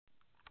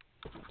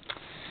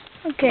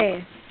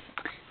Okay,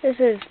 this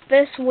is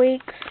this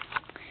week's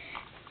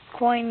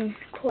coin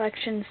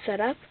collection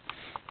setup.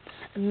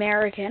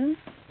 American.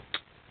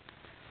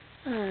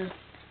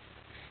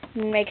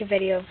 Make a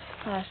video of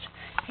last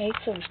week,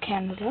 so it was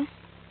Canada.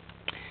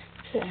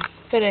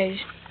 But I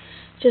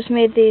just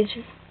made these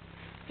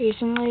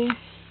recently.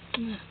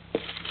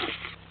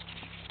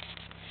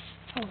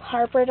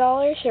 Harper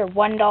dollars, or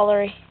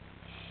 $1.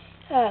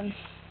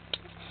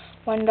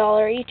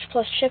 $1 each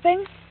plus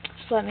shipping.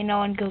 Just let me know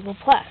on Google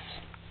Plus.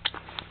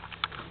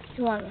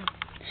 You want them.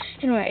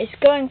 Anyway,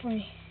 it's going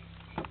from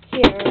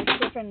here,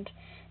 different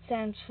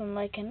stamps from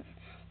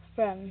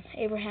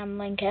Abraham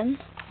Lincoln,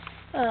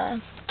 a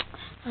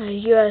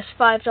U.S.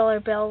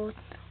 $5 bill with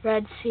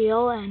red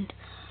seal, and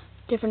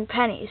different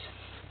pennies.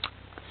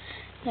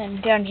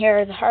 Then down here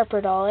are the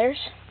Harper dollars,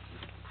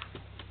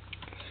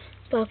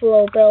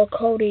 Buffalo Bill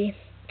Cody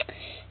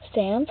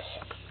stamps,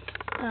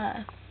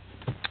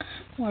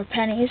 more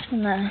pennies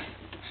from the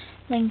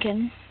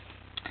Lincoln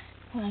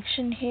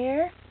collection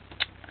here.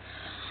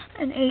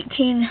 An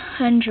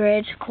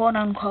 1800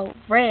 quote-unquote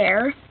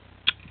rare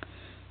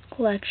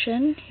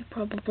collection. You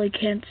probably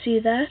can't see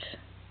that.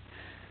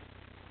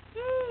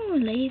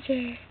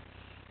 Laser.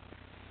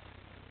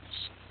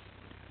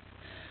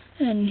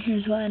 And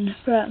here's one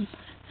from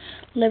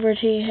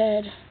Liberty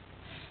Head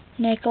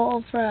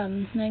nickel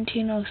from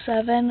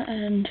 1907,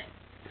 and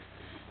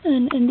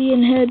an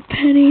Indian Head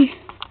penny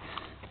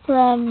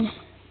from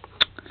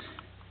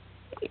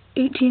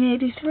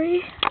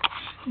 1883.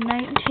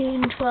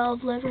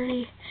 1912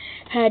 Liberty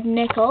Head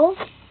nickel,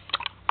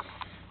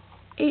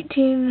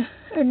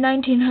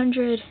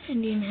 1900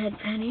 Indian Head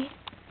penny,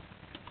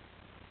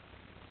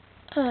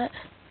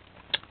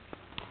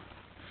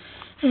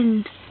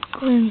 and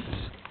coins,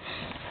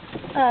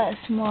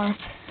 some more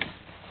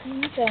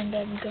things, and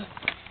I'm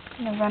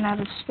gonna run out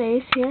of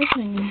space here, so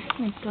we can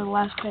make the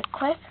last bit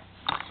quick.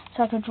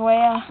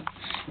 Sacagawea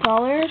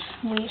dollars,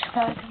 each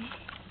pack of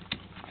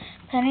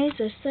pennies,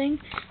 this thing.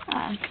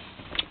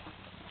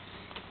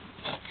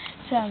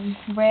 Some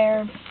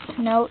rare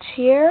notes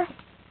here,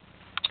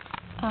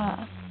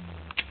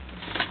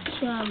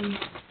 some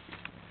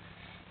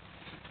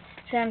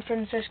San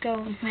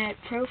Francisco Mint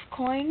Proof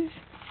coins,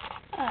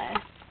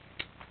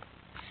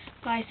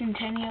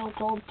 bicentennial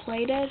gold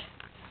plated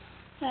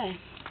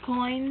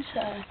coins,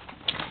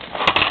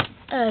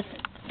 a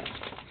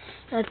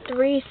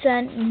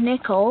 3-cent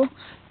nickel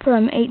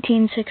from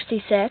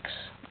 1866,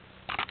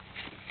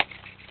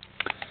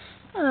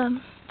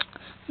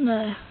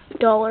 the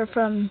dollar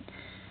from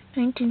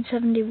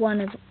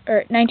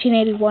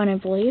 1981, I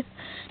believe.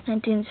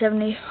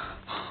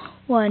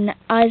 1971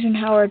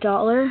 Eisenhower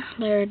dollar,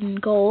 layered in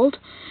gold,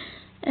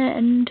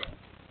 and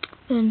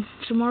then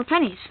some more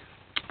pennies.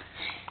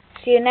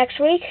 See you next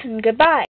week, and goodbye.